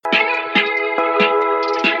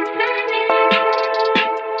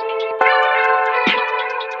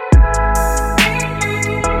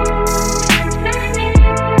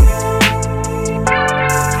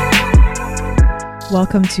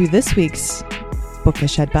Welcome to this week's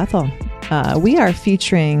Bookish at Bethel. We are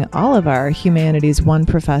featuring all of our Humanities 1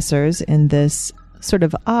 professors in this sort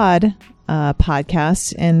of odd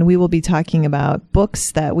podcast, and we will be talking about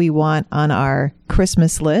books that we want on our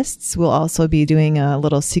Christmas lists. We'll also be doing a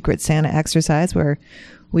little Secret Santa exercise where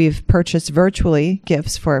we've purchased virtually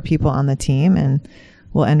gifts for people on the team, and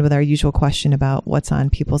we'll end with our usual question about what's on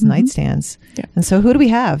people's nightstands. Yeah. And so who do we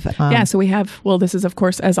have? So we have, this is, of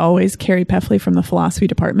course, as always, Carrie Peffley from the Philosophy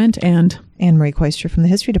Department and Anne-Marie Koister from the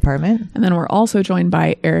History Department. And then we're also joined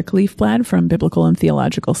by Eric Leafblad from Biblical and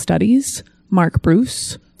Theological Studies, Mark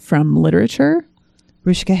Bruce from Literature,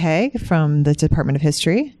 Rushika Haig from the Department of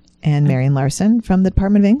History, and Marian Larson from the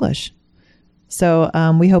Department of English. So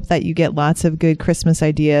we hope that you get lots of good Christmas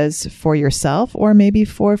ideas for yourself or maybe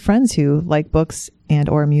for friends who like books and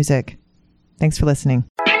or music. Thanks for listening.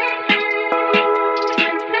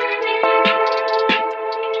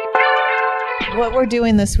 What we're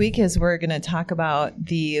doing this week is we're going to talk about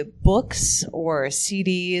the books or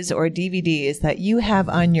CDs or DVDs that you have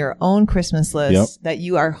on your own Christmas list that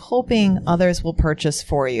you are hoping others will purchase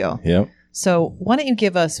for you. Yep. So why don't you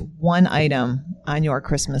give us one item on your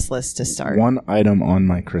Christmas list to start? One item on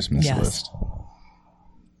my Christmas list.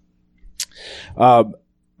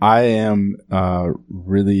 I am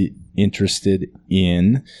really interested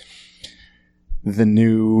in the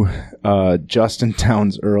new Justin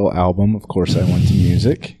Townes Earle album. Of course, I went to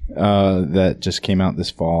music that just came out this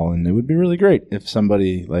fall, and it would be really great if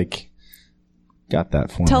somebody got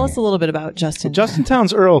that for me. Tell us a little bit about Justin. Justin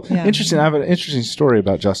Townes Earle. Yeah. Interesting. I have an interesting story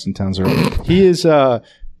about Justin Townes Earle.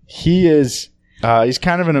 He's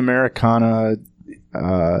kind of an Americana,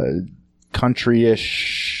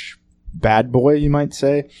 country-ish bad boy, you might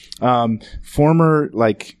say. Former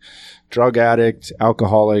drug addict,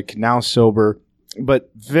 alcoholic, now sober,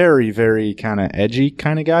 but very, very kind of edgy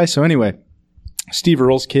kind of guy. So anyway, Steve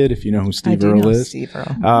Earle's kid, if you know who Steve Earle is. Steve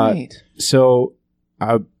Earle. Right. So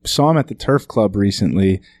I saw him at the Turf Club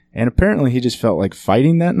recently, and apparently he just felt like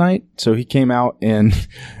fighting that night. So he came out and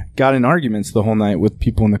got in arguments the whole night with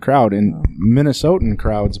people in the crowd. And Minnesotan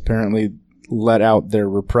crowds apparently let out their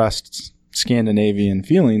repressed Scandinavian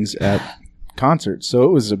feelings at concerts. So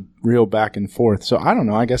it was a real back and forth. So I don't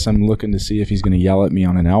know. I guess I'm looking to see if he's going to yell at me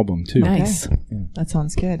on an album too. Nice. Okay. Yeah. That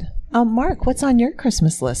sounds good. Mark, what's on your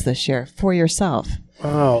Christmas list this year for yourself?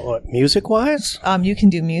 Oh, music-wise? You can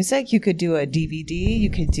do music. You could do a DVD. You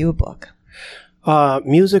could do a book.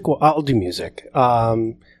 Music. Well, I'll do music.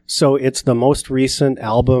 So it's the most recent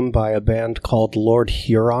album by a band called Lord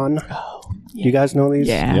Huron. Oh, yeah. You guys know these?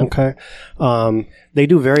 Yeah. Okay. They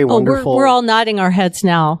do very wonderful. We're all nodding our heads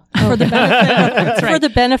now for the benefit for the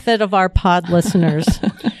benefit of our pod listeners.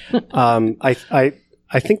 I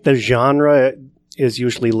think the genre is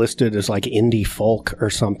usually listed as indie folk or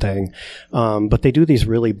something, but they do these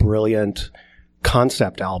really brilliant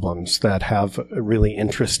concept albums that have really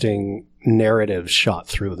interesting narratives shot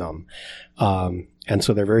through them. And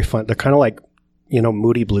so they're very fun. They're kind of like,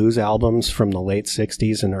 Moody Blues albums from the late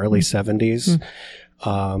 60s and early 70s.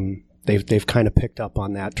 They've kind of picked up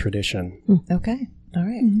on that tradition. Okay. All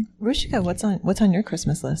right. Rushika, what's on your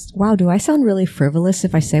Christmas list? Wow, do I sound really frivolous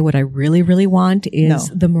if I say what I really, really want is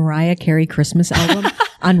the Mariah Carey Christmas album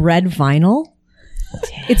on red vinyl?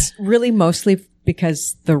 It's really mostly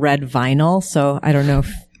because the red vinyl. So I don't know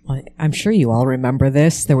if, I'm sure you all remember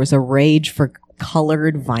this. There was a rage for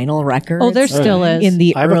colored vinyl records. Oh, there still is. In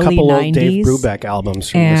the I have early a couple 90s. old Dave Brubeck albums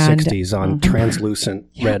from the 60s on translucent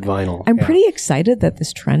red vinyl. I'm pretty excited that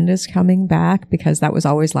this trend is coming back because that was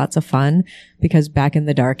always lots of fun. Because back in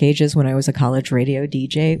the dark ages when I was a college radio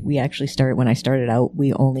DJ, when I started out,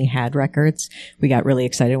 we only had records. We got really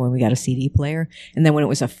excited when we got a CD player. And then when it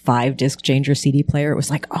was a 5-disc changer CD player, it was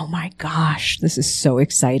like, oh my gosh, this is so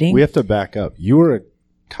exciting. We have to back up. You were a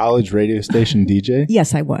college radio station DJ?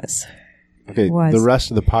 Yes, I was. Okay, the rest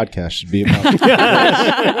of the podcast should be about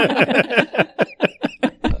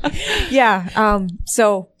Yeah.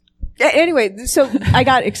 So anyway, I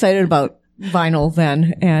got excited about vinyl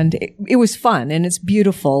then, and it was fun and it's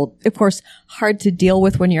beautiful. Of course, hard to deal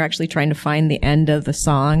with when you're actually trying to find the end of the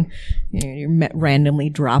song. You're randomly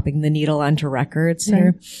dropping the needle onto records.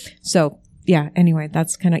 So yeah, anyway,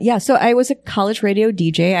 that's kind of, so I was a college radio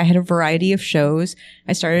DJ. I had a variety of shows.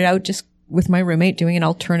 I started out just with my roommate doing an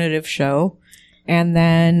alternative show. And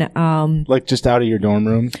then, just out of your dorm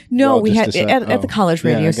room? No, we had at the college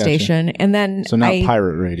radio station. And then, so not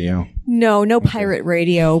pirate radio. No pirate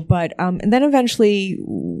radio. But, and then eventually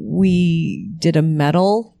we did a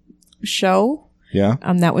metal show. Yeah.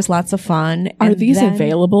 That was lots of fun. Are And these then-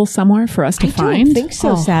 available somewhere for us to I find? don't think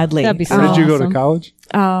so, sadly. that'd be so Where did you go to awesome. college?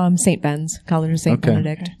 St. Ben's, College of St. Okay.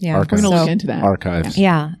 Benedict. Yeah. Archives. We're going to So- look into that. Archives.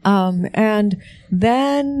 Yeah. And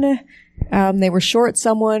then they were short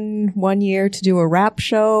someone one year to do a rap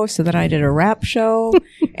show. So then I did a rap show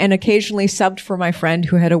and occasionally subbed for my friend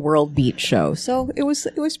who had a world beat show. So it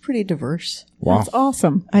was pretty diverse. Wow. That's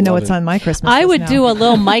awesome. I know it's on my Christmas I list would now. do a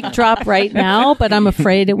little mic drop right now, but I'm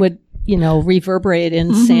afraid it would, reverberate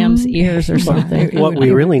in Sam's ears or something. What we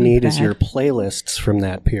it would really be need is bad. your playlists from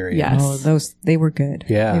that period. Yes. Oh, they were good.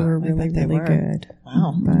 Yeah. They were I really, bet they really were. good.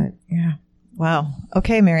 Wow. But yeah. Wow.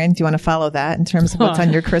 Okay, Marion, do you want to follow that in terms of what's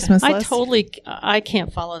on your Christmas list? I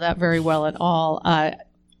can't follow that very well at all. I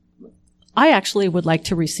actually would like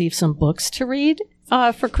to receive some books to read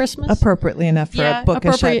for Christmas. Appropriately enough for a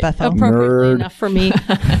bookish at Bethel. appropriately Nerd. enough for me.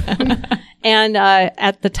 And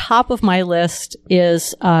at the top of my list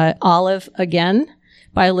is Olive Again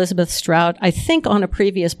by Elizabeth Strout. I think on a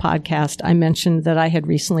previous podcast I mentioned that I had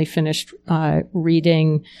recently finished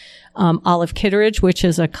reading Olive Kitteridge, which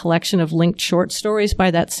is a collection of linked short stories by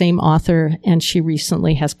that same author, and she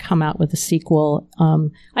recently has come out with a sequel.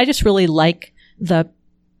 I just really like the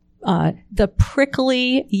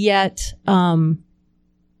prickly yet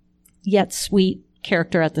sweet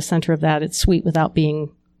character at the center of that. It's sweet without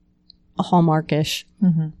being Hallmarkish.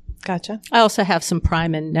 Gotcha. I also have some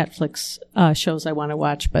Prime and Netflix shows I want to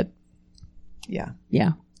watch, but Yeah,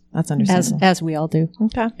 yeah, that's understandable. as we all do.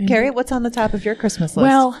 Okay. Carrie, what's on the top of your Christmas list?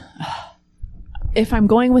 Well, if I'm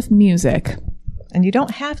going with music, and you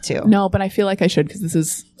don't have to. no, but I feel like I should because this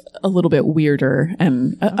is a little bit weirder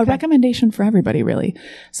and a recommendation for everybody, really.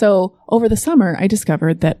 So over the summer, I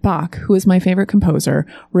discovered that Bach, who is my favorite composer,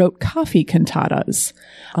 wrote coffee cantatas.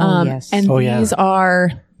 Yes. And Oh, yeah. these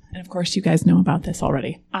are, and of course you guys know about this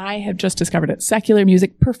already. I have just discovered it. Secular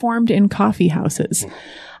music performed in coffee houses.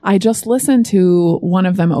 I just listened to one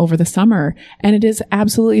of them over the summer and it is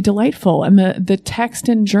absolutely delightful. And the text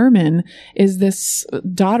in German is this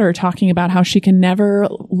daughter talking about how she can never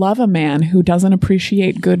love a man who doesn't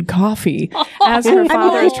appreciate good coffee as her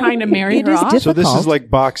father is trying to marry it her is off. So this is like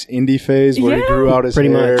Bach's indie phase where he grew out his Pretty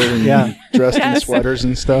hair much, and yeah. dressed in sweaters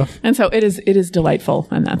and stuff. And so it is delightful.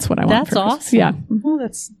 And that's what I want. That's for Christmas. awesome. Yeah. Oh,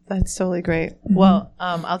 that's totally great. Well,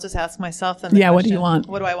 I'll just ask myself then. Yeah, what do you want?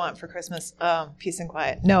 What do I want for Christmas? Peace and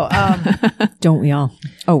quiet. No, Don't we all?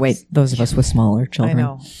 Oh, wait. Those of us with smaller I children.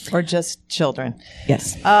 know, or just children,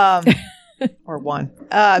 Yes. or one.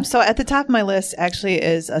 So at the top of my list actually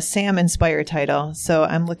is a Sam inspired title. So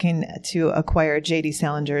I'm looking to acquire J.D.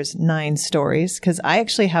 Salinger's 9 Stories because I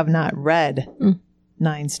actually have not read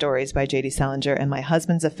 9 Stories by J.D. Salinger, and my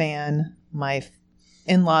husband's a fan. My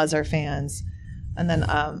in-laws are fans, and then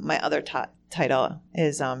my other title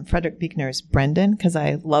is Frederick Buechner's Brendan because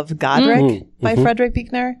I love Godric by Frederick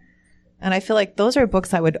Buechner. And I feel like those are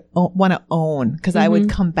books I would want to own because I would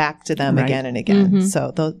come back to them Right. again and again.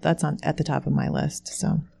 So that's at the top of my list.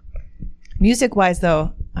 So music wise,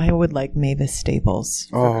 though, I would like Mavis Staples.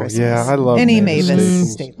 For Oh, Christmas. yeah, I love any Mavis Mavis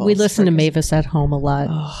Staples. Staples. We listen for to Christmas. Mavis at home a lot.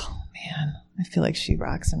 Oh man, I feel like she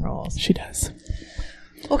rocks and rolls. She does.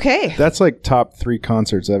 Okay. That's like top 3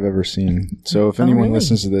 concerts I've ever seen. So if anyone really?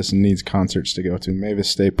 listens to this and needs concerts to go to,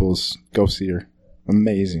 Mavis Staples, go see her.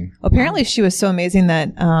 Amazing. Apparently, she was so amazing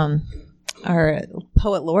that our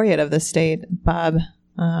poet laureate of the state, Bob.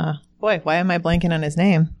 Boy, why am I blanking on his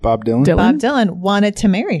name? Bob Dylan? Dylan? Bob Dylan wanted to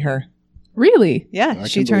marry her. Really? Yeah, I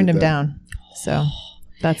she can turned him believe that. down. So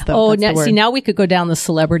that's the Oh, that's the now, word. see, now we could go down the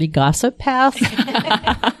celebrity gossip path,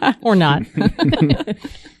 or not.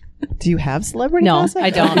 Do you have celebrity No, gossip? I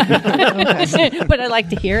don't. But I like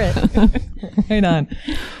to hear it. Right on.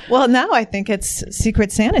 Well, now I think it's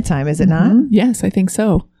Secret Santa time, is it not? Yes, I think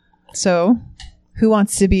so. So, who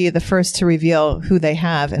wants to be the first to reveal who they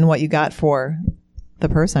have and what you got for the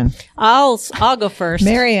person? I'll go first.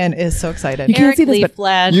 Marianne is so excited. You can't Eric see this, but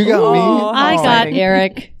Leafblad. You got me? I how got exciting.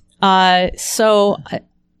 Eric. So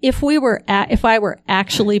if I were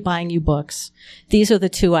actually buying you books, these are the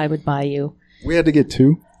 2 I would buy you. We had to get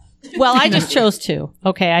 2. Well, I just chose 2.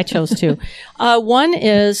 Okay, I chose 2. One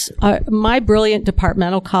is my brilliant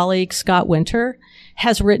departmental colleague, Scott Winter,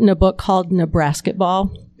 has written a book called Nebraska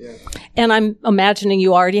Ball. And I'm imagining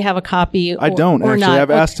you already have a copy. I don't or actually. not. I've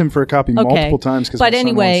asked him for a copy multiple times because But my son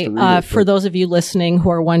anyway, wants to read it, for those of you listening who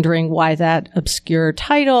are wondering why that obscure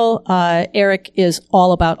title, Eric is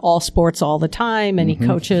all about all sports all the time, and he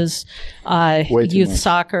coaches Way too youth much.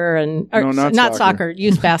 soccer and or No, not not soccer. soccer,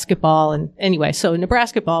 youth basketball, and anyway, so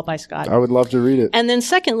Nebraska Ball by Scott. I would love to read it. And then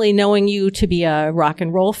secondly, knowing you to be a rock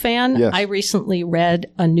and roll fan, Yes. I recently read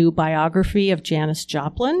a new biography of Janis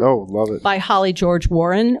Joplin Oh, love it. by Holly George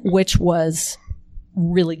Warren, which was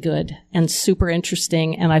really good and super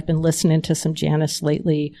interesting. And I've been listening to some Janice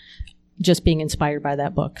lately, just being inspired by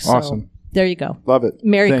that book. So Awesome. there you go. Love it.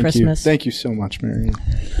 Merry Thank Christmas. You. Thank you so much, Marianne.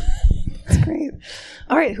 That's great.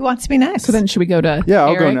 All right. Who wants to be next? So then should we go to Yeah,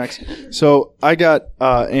 I'll go Eric? next. So I got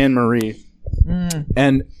Anne Marie,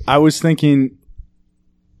 and I was thinking,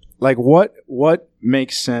 like, what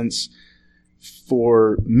makes sense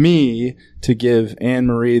for me to give Anne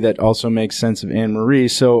Marie that also makes sense of Anne Marie?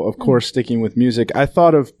 So, of course, sticking with music, I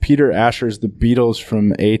thought of Peter Asher's The Beatles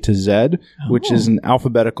from A to Z, which is an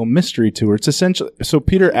alphabetical mystery tour. It's essentially, so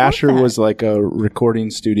Peter Asher was like a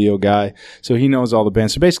recording studio guy, so he knows all the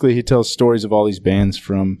bands. So basically, he tells stories of all these bands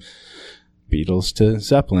from Beatles to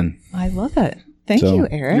Zeppelin. I love it. Thank So, you,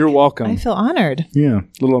 Eric. You're welcome. I feel honored. Yeah,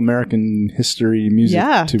 little American history music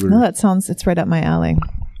tour. No, it's right up my alley.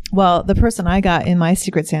 Well, the person I got in my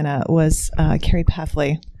Secret Santa was Carrie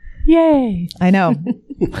Peffley. Yay. I know.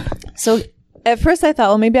 So at first I thought,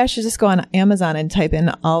 well, maybe I should just go on Amazon and type in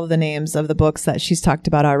all of the names of the books that she's talked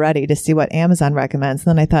about already to see what Amazon recommends.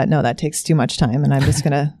 And then I thought, no, that takes too much time and I'm just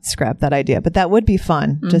going to scrap that idea. But that would be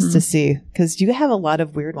fun just to see, because you have a lot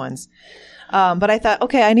of weird ones. But I thought,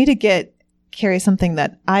 okay, I need to get Carrie something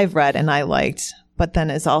that I've read and I liked, but then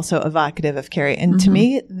is also evocative of Carrie. And to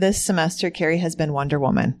me, this semester, Carrie has been Wonder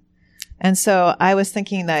Woman. And so I was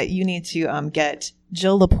thinking that you need to get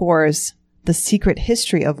Jill Lepore's The Secret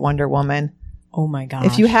History of Wonder Woman. Oh my gosh.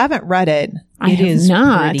 If you haven't read it, I have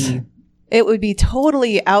not. pretty. it would be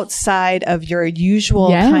totally outside of your usual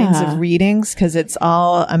Yeah. kinds of readings because it's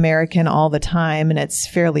all American all the time and it's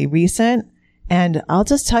fairly recent. And I'll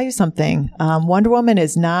just tell you something. Wonder Woman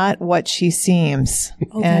is not what she seems.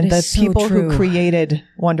 Oh, and that the is so people true. who created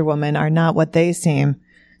Wonder Woman are not what they seem.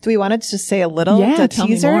 Do we want to just say a little Yeah, to tell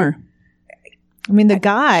teaser? me more. I mean, the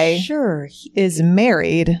guy Sure. is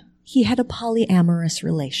married He had a polyamorous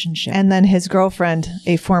relationship. and then his girlfriend,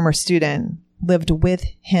 a former student, lived with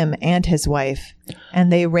him and his wife.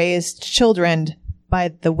 And they raised children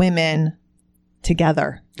by the women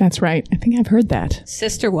together, That's right. I think I've heard that.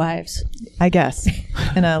 Sister wives. I guess,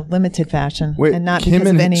 in a limited fashion. Wait, and not him because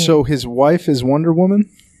and of any. so his wife is Wonder Woman?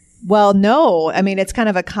 Well, no. I mean, it's kind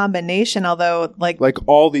of a combination, although, like Like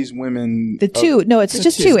all these women. the two. No, it's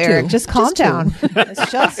just two, Eric. Just calm Just two. down.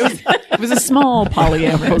 It's just. It was a small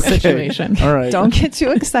polyamorous situation. All right. Don't get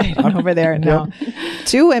too excited over there. No.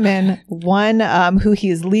 Two women, one who he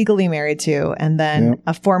is legally married to, and then Yep.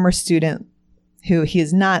 a former student who he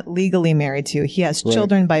is not legally married to. He has Right.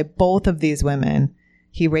 children by both of these women.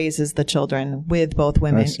 He raises the children with both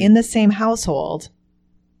women see. in the same household.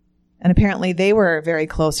 And apparently they were very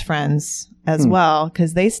close friends as well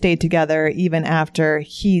because they stayed together even after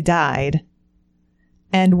he died.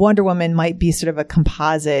 And Wonder Woman might be sort of a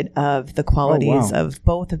composite of the qualities wow. of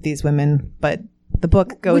both of these women, but the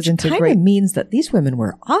book goes Which into kind great of means that these women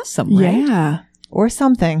were awesome, right? Yeah. or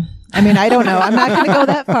something. I mean, I don't know. I'm not going to go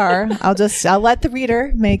that far. I'll let the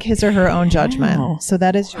reader make his or her own judgment. Wow. So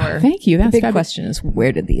that is your, Thank you. That's The big fabulous. question is,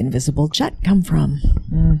 where did the invisible jet come from?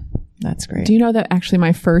 that's great. Do you know that actually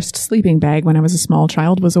my first sleeping bag when I was a small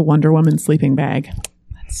child was a Wonder Woman sleeping bag?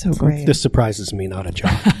 That's so great. This surprises me not a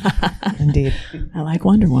joke. Indeed. I like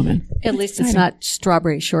Wonder Woman. At least it's not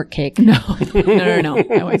strawberry shortcake. No. No.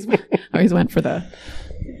 I always went for the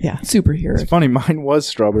superhero. It's funny. Mine was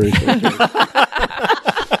strawberry shortcake.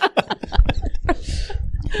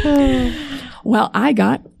 Well, I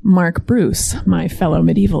got Mark Bruce, my fellow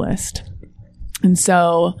medievalist. And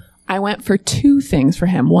so I went for two things for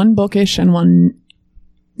him, one bookish and one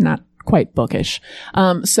not quite bookish.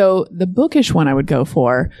 So the bookish one I would go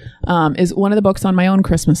for is one of the books on my own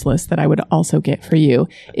Christmas list that I would also get for you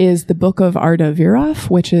is the Book of Artavirov,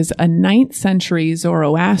 which is a 9th century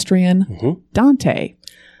Zoroastrian Dante.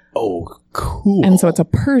 Oh, cool. And so it's a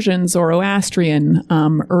Persian Zoroastrian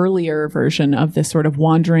earlier version of this sort of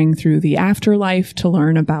wandering through the afterlife to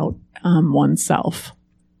learn about oneself.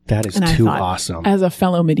 That is And I too thought, awesome. as a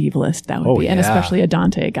fellow medievalist, that would be, and yeah. especially a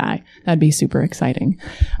Dante guy, that'd be super exciting.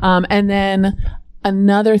 And then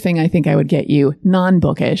another thing I think I would get you,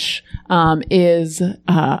 non-bookish, is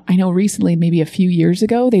I know recently, maybe a few years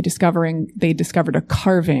ago, they discovered a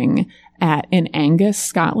carving in Angus,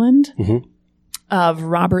 Scotland, of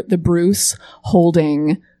Robert the Bruce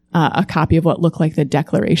holding a copy of what looked like the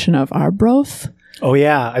Declaration of Arbroath. Oh,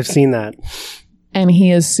 yeah. I've seen that. And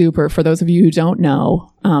he is super. For those of you who don't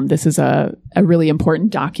know, this is a really important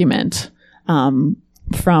document from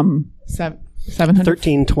 700.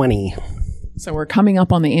 1320. So we're coming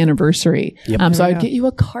up on the anniversary. Yep. So I'd get you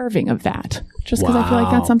a carving of that, just because I feel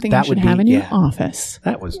like that's Wow. something That you should would be- have in your yeah. office.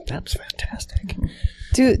 That's fantastic.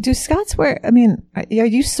 Do Scots wear, I mean, are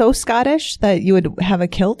you so Scottish that you would have a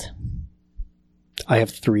kilt? I have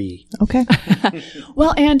 3. Okay.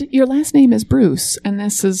 Well, and your last name is Bruce, and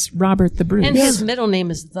this is Robert the Bruce. And his middle name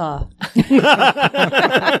is The.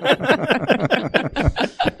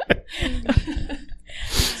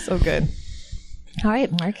 So good. All right,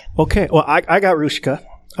 Mark. Okay. Well, I got Rushka,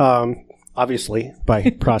 obviously,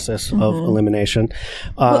 by process of elimination.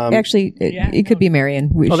 Well, actually, it could be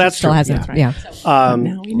Marion. She that's still true. hasn't. Yeah. Yeah.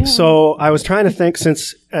 Now we know. So I was trying to think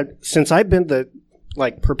since I've been the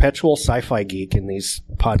perpetual sci-fi geek in these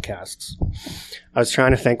podcasts, I was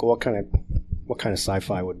trying to think what kind of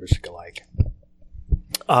sci-fi would Rushka like.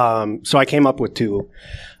 So I came up with 2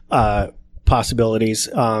 possibilities.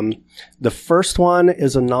 The first one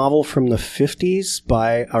is a novel from the 50s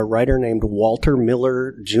by a writer named Walter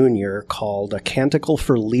Miller Jr. called A Canticle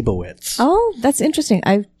for Leibowitz. Oh, that's interesting.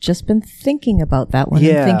 I've just been thinking about that one.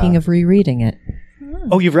 Yeah. I'm thinking of rereading it.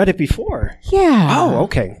 Oh, you've read it before? Yeah. Oh,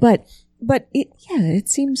 okay. But it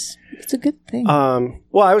seems it's a good thing.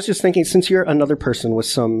 Well, I was just thinking, since you're another person with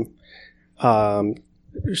some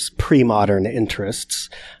pre-modern interests,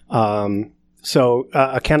 so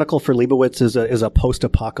A Canticle for Leibowitz is a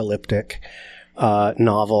post-apocalyptic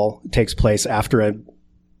novel. It takes place after a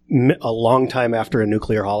long time after a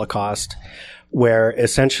nuclear holocaust, where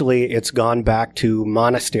essentially it's gone back to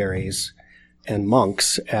monasteries and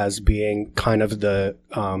monks as being kind of the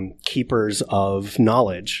keepers of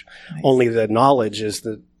knowledge. Nice. Only the knowledge is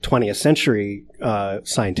the 20th century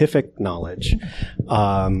scientific knowledge.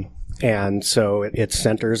 And so it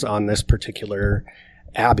centers on this particular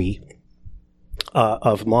abbey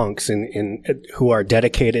of monks who are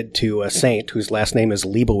dedicated to a saint whose last name is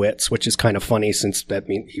Leibowitz, which is kind of funny since that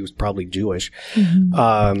means he was probably Jewish.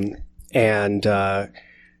 Mm-hmm.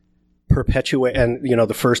 Perpetuate, and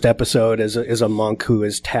the first episode is a monk who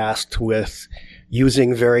is tasked with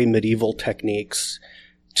using very medieval techniques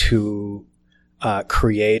to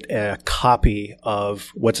create a copy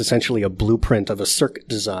of what's essentially a blueprint of a circuit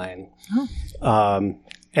design. Oh.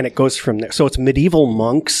 And it goes from there. So it's medieval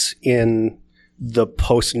monks in the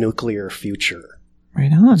post-nuclear future.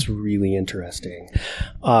 Right on. It's really interesting.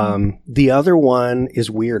 The other one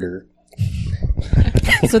is weirder.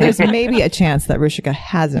 So there's maybe a chance that Rushika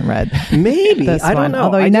hasn't read. Maybe. I don't know.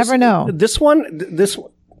 Although you never know. This one's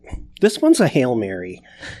a Hail Mary.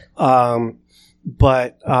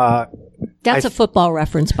 But that's a football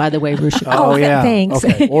reference, by the way, Rushika. Oh, yeah. Thanks.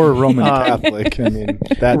 Okay. Or a Roman Catholic. I mean,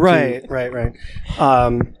 that right.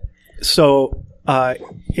 So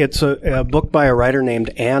it's a book by a writer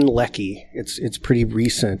named Ann Leckie. It's pretty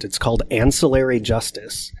recent. It's called Ancillary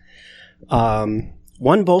Justice.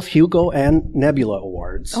 Won both Hugo and Nebula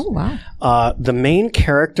Awards. Oh, wow. The main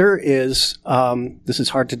character is, this is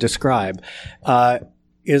hard to describe,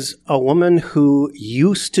 is a woman who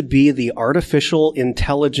used to be the artificial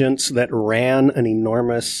intelligence that ran an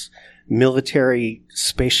enormous military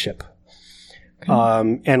spaceship.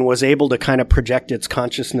 And was able to kind of project its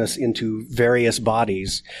consciousness into various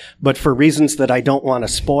bodies, but for reasons that I don't want to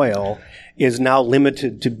spoil, is now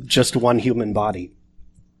limited to just one human body.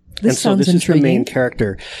 This sounds intriguing. Is the main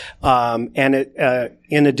character. And it,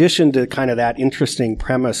 in addition to kind of that interesting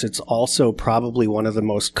premise, it's also probably one of the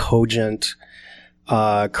most cogent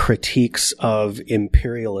critiques of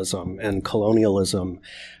imperialism and colonialism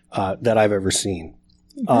that I've ever seen.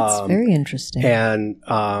 That's very interesting. And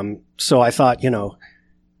so I thought,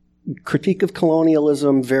 critique of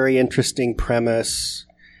colonialism, very interesting premise,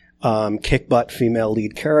 kick butt female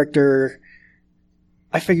lead character.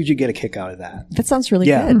 I figured you'd get a kick out of that. That sounds really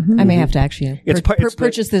good. Mm-hmm. I may have to actually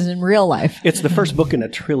purchase this in real life. It's the first book in a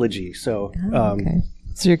trilogy, so okay.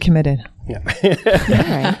 So you're committed. Yeah. All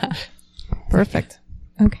right. Perfect.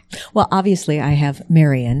 Okay. Well, obviously I have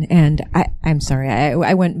Marion, and I'm sorry,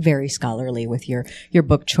 I went very scholarly with your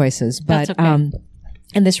book choices, but that's okay.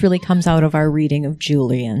 And this really comes out of our reading of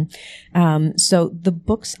Julian. So the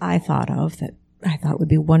books I thought of that I thought would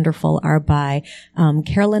be wonderful are by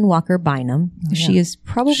Carolyn Walker Bynum. Oh, yeah. She is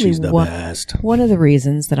probably one of the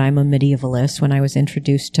reasons that I'm a medievalist. When I was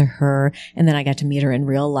introduced to her, and then I got to meet her in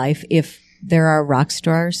real life. If there are rock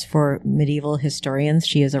stars for medieval historians,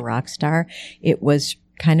 she is a rock star. It was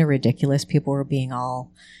kind of ridiculous. People were being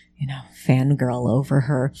all, fangirl over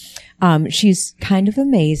her. She's kind of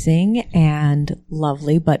amazing and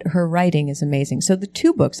lovely, but her writing is amazing. So the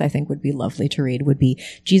 2 books I think would be lovely to read would be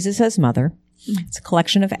Jesus as Mother. It's a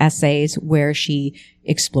collection of essays where she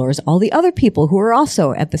explores all the other people who are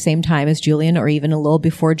also at the same time as Julian, or even a little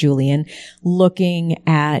before Julian, looking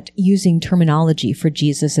at using terminology for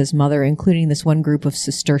Jesus as mother, including this one group of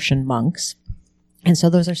Cistercian monks. And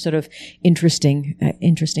so those are sort of interesting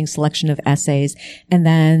selection of essays. And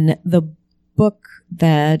then the book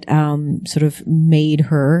that sort of made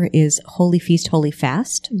her is Holy Feast, Holy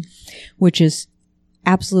Fast, which is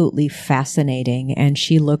absolutely fascinating. And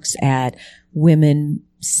she looks at women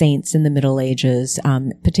saints in the Middle Ages,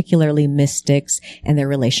 particularly mystics and their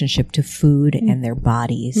relationship to food and their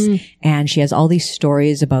bodies. And she has all these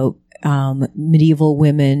stories about medieval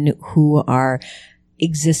women who are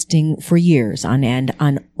existing for years on end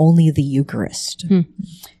on only the Eucharist.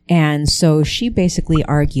 And so she basically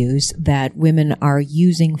argues that women are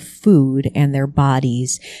using food and their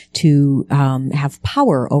bodies to have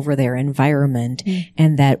power over their environment,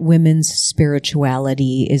 and that women's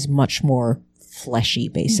spirituality is much more fleshy,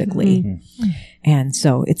 basically. And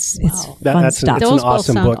so it's fun That's stuff. an Those both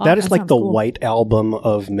awesome sound book. That is that like sounds the cool. White Album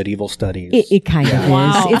of medieval studies. It kind of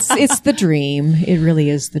Wow. is. It's the dream. It really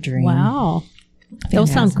is the dream. Wow.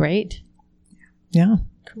 Those sound great. Yeah.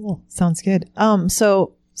 Cool. Sounds good.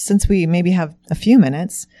 So since we maybe have a few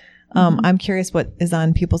minutes, I'm curious what is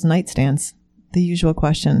on people's nightstands. The usual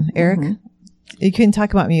question. Eric, you can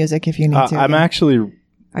talk about music if you need to. I'm actually.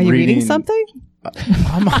 Are you reading something? He's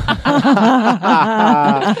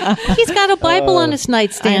got a Bible on his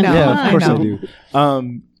nightstand. I know. Yeah, of course I know.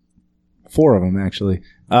 do. 4 of them actually.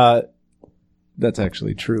 That's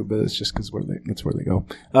actually true, but it's just because that's where they go.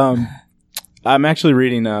 I'm actually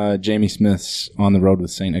reading Jamie Smith's On the Road with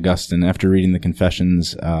St. Augustine. After reading the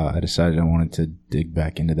Confessions, I decided I wanted to dig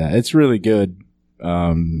back into that. It's really good.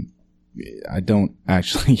 I don't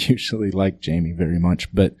actually usually like Jamie very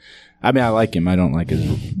much, but I mean, I like him. I don't like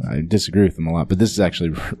I disagree with him a lot, but this is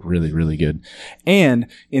actually really, really good. And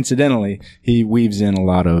incidentally, he weaves in a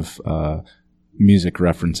lot of music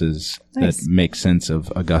references that make sense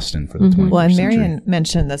of Augustine for the 21st Well, and century. Marion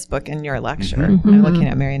mentioned this book in your lecture. I'm looking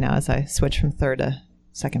at Marion now as I switch from third to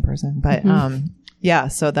second person. But yeah,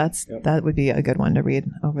 so that would be a good one to read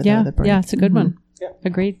over the break. Yeah, it's a good one.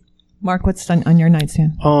 Agreed. Mark, what's on your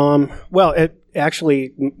nightstand? Well,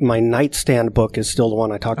 actually, my nightstand book is still the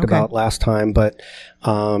one I talked about last time, but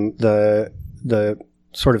the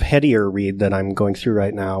sort of headier read that I'm going through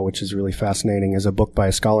right now, which is really fascinating, is a book by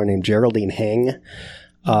a scholar named Geraldine Heng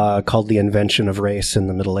called The Invention of Race in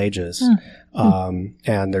the Middle Ages.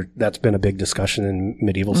 And that's been a big discussion in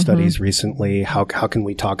medieval studies recently. How can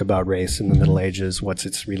we talk about race in the Middle Ages? What's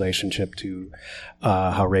its relationship to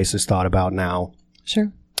how race is thought about now?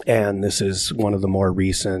 Sure. And this is one of the more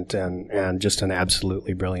recent and just an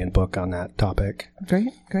absolutely brilliant book on that topic. Great.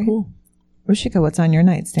 Cool. Rushika, what's on your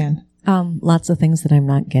nightstand? Lots of things that I'm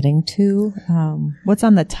not getting to. What's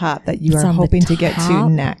on the top that you What's are on the hoping to get to top?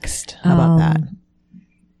 next? How about that?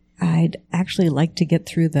 I'd actually like to get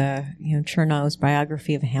through the Chernow's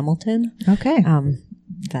biography of Hamilton. Okay.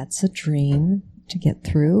 That's a dream to get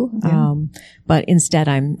through. But instead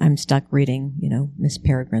I'm stuck reading, Miss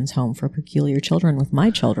Peregrine's Home for Peculiar Children with my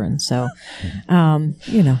children. So,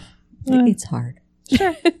 it's hard.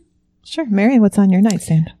 Sure. Marion, what's on your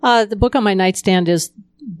nightstand? The book on my nightstand is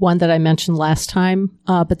one that I mentioned last time,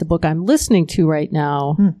 but the book I'm listening to right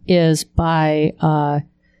now is by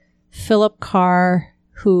Philip Carr,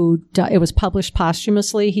 who it was published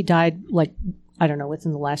posthumously. He died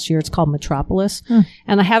within the last year. It's called Metropolis.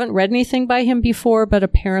 And I haven't read anything by him before, but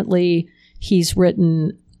apparently he's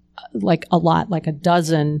written a lot, like a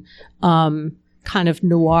dozen kind of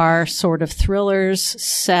noir sort of thrillers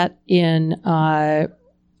set in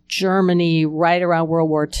Germany right around World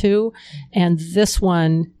War II. And this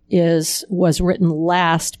one was written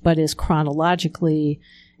last, but is chronologically,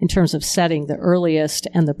 in terms of setting, the earliest,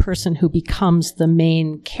 and the person who becomes the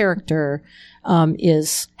main character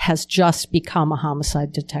has just become a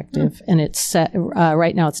homicide detective. And it's set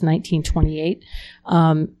right now. It's 1928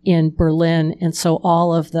 in Berlin, and so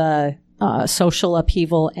all of the social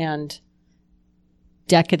upheaval and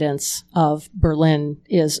decadence of Berlin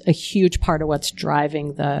is a huge part of what's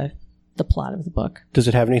driving the plot of the book. Does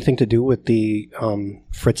it have anything to do with the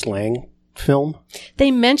Fritz Lang film?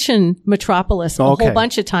 They mention Metropolis a Okay. whole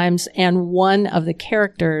bunch of times, and one of the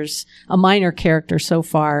characters, a minor character so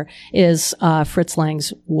far, is Fritz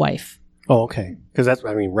Lang's wife. Oh, okay. Because that's,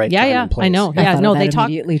 right Yeah, time yeah, and place. I know. I Yeah, thought no, of that they talk.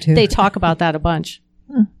 immediately, too. They talk about that a bunch.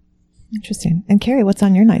 Interesting. And Carrie, what's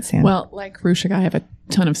on your nightstand? Well, like Rushika, I have a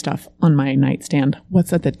ton of stuff on my nightstand.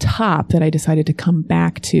 What's at the top that I decided to come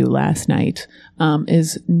back to last night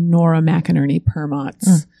is Nora McInerney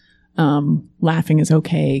Permott's Laughing is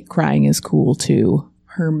Okay, Crying is Cool Too,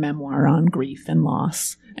 her memoir on grief and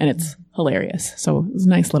loss. And it's hilarious. So it was a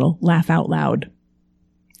nice little laugh out loud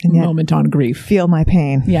And yet moment on grief. feel my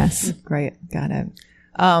pain. Yes. Great. Got it.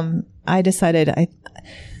 I decided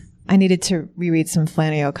I needed to reread some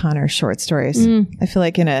Flannery O'Connor short stories. I feel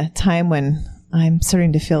like in a time when I'm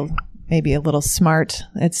starting to feel maybe a little smart.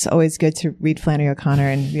 It's always good to read Flannery O'Connor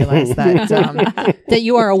and realize that. That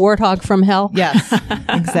you are a warthog from hell. Yes,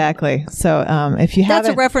 exactly. So if you That's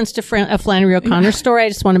haven't, a reference to a Flannery O'Connor story. I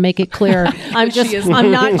just want to make it clear. I'm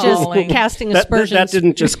not just casting aspersions. That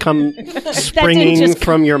didn't just come springing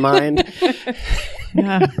from your mind.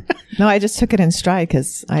 yeah. No, I just took it in stride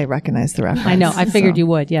because I recognize the reference. I know. I figured you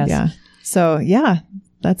would. Yes. Yeah. So yeah,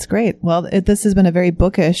 that's great. Well, this has been a very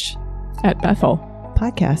bookish At Bethel.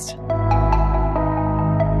 podcast.